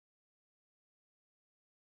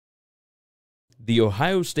the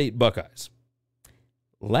Ohio State Buckeyes.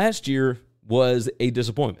 Last year was a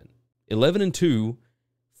disappointment. 11-2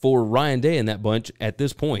 for Ryan Day and that bunch at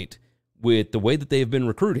this point with the way that they have been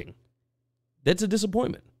recruiting. That's a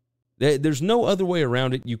disappointment. There's no other way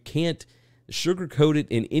around it. You can't sugarcoat it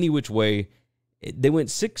in any which way. They went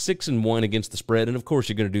 6-6-1 against the spread, and of course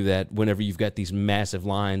you're going to do that whenever you've got these massive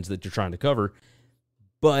lines that you're trying to cover.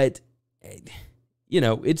 But,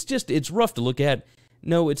 it's rough to look at.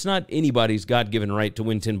 No, it's not anybody's God-given right to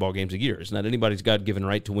win 10 ball games a year. It's not anybody's God-given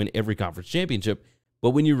right to win every conference championship. But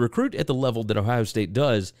when you recruit at the level that Ohio State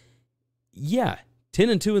does,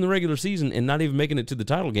 10-2 in the regular season and not even making it to the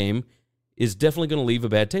title game is definitely going to leave a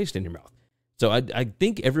bad taste in your mouth. So I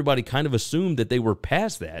think everybody kind of assumed that they were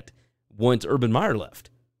past that once Urban Meyer left.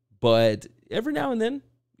 But every now and then,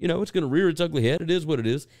 it's going to rear its ugly head. It is what it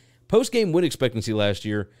is. Post-game win expectancy last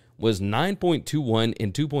year was 9.21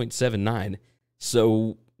 and 2.79.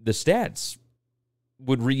 So the stats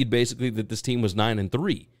would read basically that this team was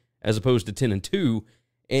 9-3 as opposed to 10-2.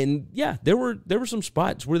 And yeah, there were some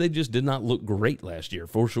spots where they just did not look great last year,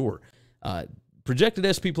 for sure. Projected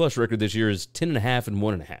SP Plus record this year is 10.5 and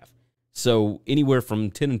 1.5. So anywhere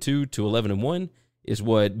from 10-2 to 11-1 is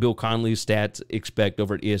what Bill Connelly's stats expect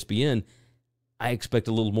over at ESPN. I expect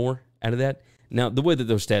a little more out of that. Now, the way that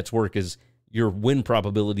those stats work is your win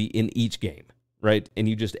probability in each game, right? And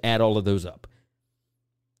you just add all of those up.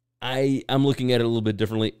 I'm looking at it a little bit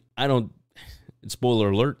differently. Spoiler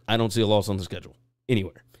alert, I don't see a loss on the schedule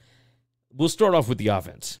anywhere. We'll start off with the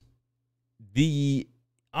offense. The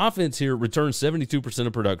offense here returns 72%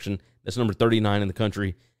 of production. That's number 39 in the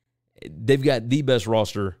country. They've got the best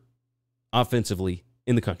roster offensively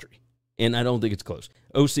in the country, and I don't think it's close.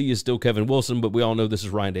 OC is still Kevin Wilson, but we all know this is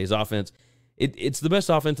Ryan Day's offense. It's the best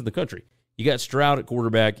offense in the country. You got Stroud at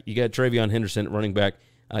quarterback. You got Travion Henderson at running back.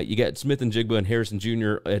 You got Smith and Jigba and Harrison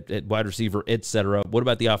Jr. at wide receiver, etc. What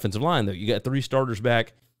about the offensive line, though? You got 3 starters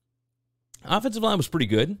back. Offensive line was pretty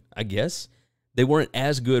good, I guess. They weren't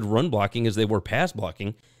as good run blocking as they were pass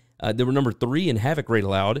blocking. They were number 3 in havoc rate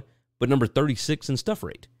allowed, but number 36 in stuff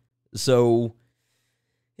rate. So,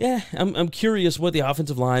 yeah, I'm curious what the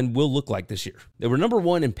offensive line will look like this year. They were number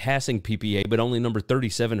 1 in passing PPA, but only number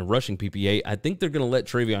 37 in rushing PPA. I think they're going to let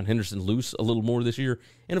Travion Henderson loose a little more this year.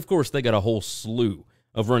 And, of course, they got a whole slew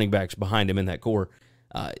of running backs behind him in that core.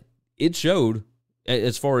 It showed,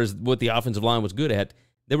 as far as what the offensive line was good at,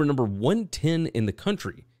 they were number 110 in the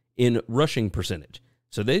country in rushing percentage.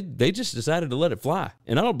 So they just decided to let it fly,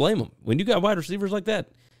 and I don't blame them. When you got wide receivers like that,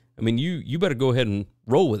 I mean, you better go ahead and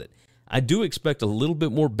roll with it. I do expect a little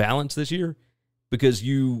bit more balance this year because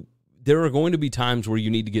there are going to be times where you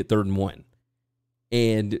need to get 3rd and 1,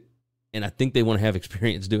 and I think they want to have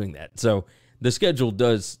experience doing that. So the schedule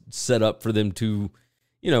does set up for them to,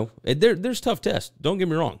 there's tough tests. Don't get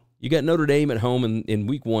me wrong. You got Notre Dame at home in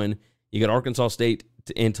week 1. You got Arkansas State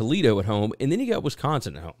and Toledo at home, and then you got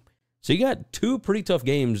Wisconsin at home. So you got 2 pretty tough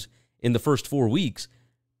games in the first 4 weeks,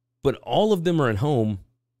 but all of them are at home.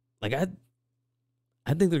 Like, I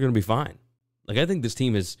think they're going to be fine. Like, I think this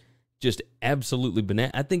team is just absolutely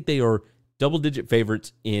banana. I think they are double-digit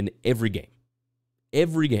favorites in every game.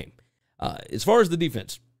 Every game. As far as the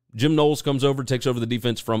defense, Jim Knowles comes over, takes over the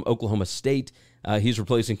defense from Oklahoma State. He's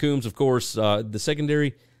replacing Coombs, of course. The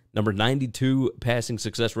secondary, number 92 passing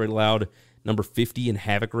success rate allowed, number 50 in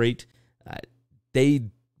havoc rate. They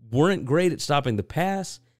weren't great at stopping the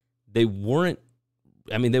pass. They were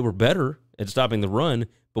better at stopping the run,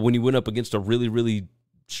 but when you went up against a really, really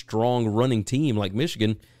strong running team like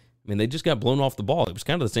Michigan, they just got blown off the ball. It was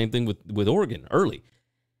kind of the same thing with Oregon early.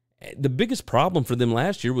 The biggest problem for them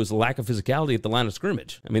last year was the lack of physicality at the line of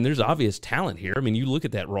scrimmage. There's obvious talent here. You look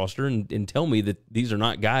at that roster and tell me that these are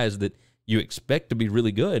not guys that you expect to be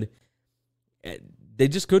really good. They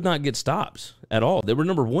just could not get stops at all. They were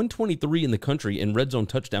number 123 in the country in red zone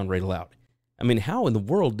touchdown rate allowed. How in the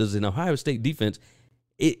world does an Ohio State defense,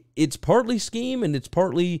 it's partly scheme and it's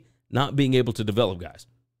partly not being able to develop guys.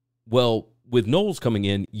 Well, with Knowles coming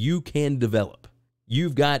in, you can develop.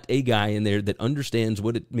 You've got a guy in there that understands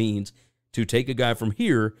what it means to take a guy from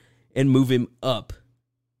here and move him up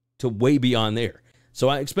to way beyond there. So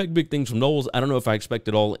I expect big things from Knowles. I don't know if I expect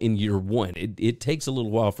it all in year 1. It takes a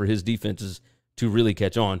little while for his defenses to really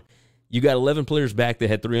catch on. You got 11 players back that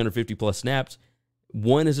had 350-plus snaps.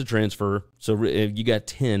 1 is a transfer, so you got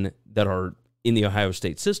 10 that are in the Ohio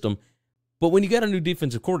State system. But when you got a new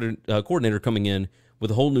defensive coordinator coming in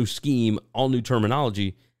with a whole new scheme, all new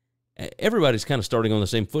terminology, everybody's kind of starting on the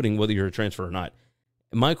same footing, whether you're a transfer or not.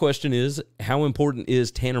 My question is, how important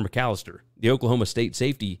is Tanner McAllister, the Oklahoma State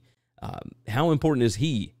safety? How important is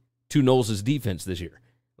he to Knowles' defense this year?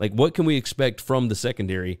 Like, what can we expect from the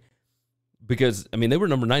secondary because, I mean, they were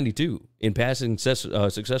number 92 in passing success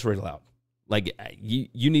rate allowed. Like,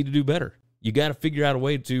 you need to do better. You got to figure out a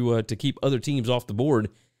way to keep other teams off the board.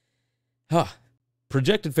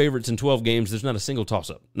 Projected favorites in 12 games, there's not a single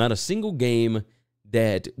toss-up. Not a single game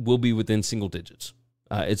that will be within single digits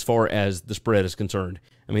as far as the spread is concerned.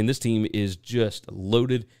 I mean, this team is just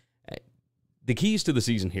loaded. The keys to the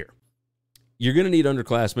season here. You're going to need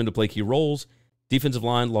underclassmen to play key roles. Defensive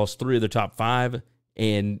line lost 3 of their top 5,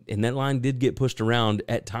 and that line did get pushed around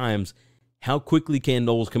at times. How quickly can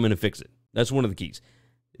Knowles come in and fix it? That's one of the keys.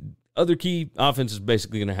 Other key, offense is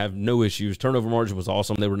basically going to have no issues. Turnover margin was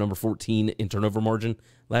awesome. They were number 14 in turnover margin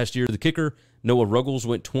last year. The kicker, Noah Ruggles,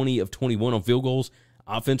 went 20 of 21 on field goals.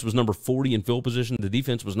 Offense was number 40 in field position. The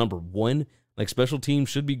defense was number 1. Like, special teams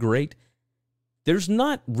should be great. There's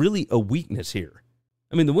not really a weakness here.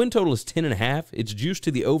 I mean, the win total is 10.5. It's juiced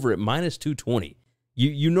to the over at minus 220.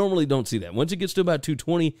 You normally don't see that. Once it gets to about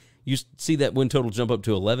 220, you see that win total jump up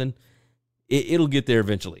to 11. It'll get there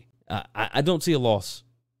eventually. I don't see a loss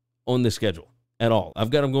on this schedule at all. I've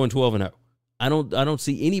got them going 12-0. I don't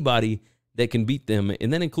see anybody that can beat them,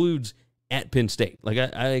 and that includes at Penn State. Like,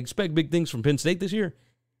 I expect big things from Penn State this year.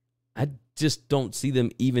 I just don't see them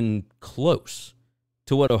even close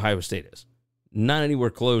to what Ohio State is. Not anywhere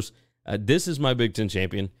close. This is my Big Ten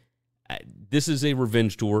champion. This is a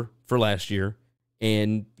revenge tour for last year.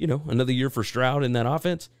 And, you know, another year for Stroud in that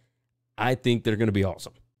offense. I think they're going to be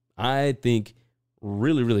awesome. I think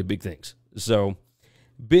really, really big things. So,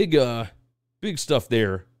 big stuff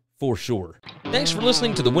there for sure. Thanks for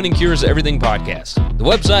listening to the Winning Cures Everything podcast. The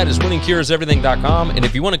website is winningcureseverything.com, and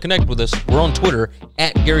if you want to connect with us, we're on Twitter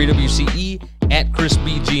at GaryWCE, at Chris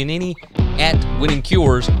B. Giannini, at Winning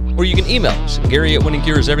Cures, or you can email us, Gary at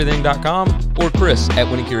winningcureseverything.com or Chris at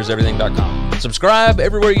winningcureseverything.com. Subscribe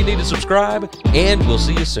everywhere you need to subscribe, and we'll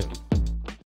see you soon.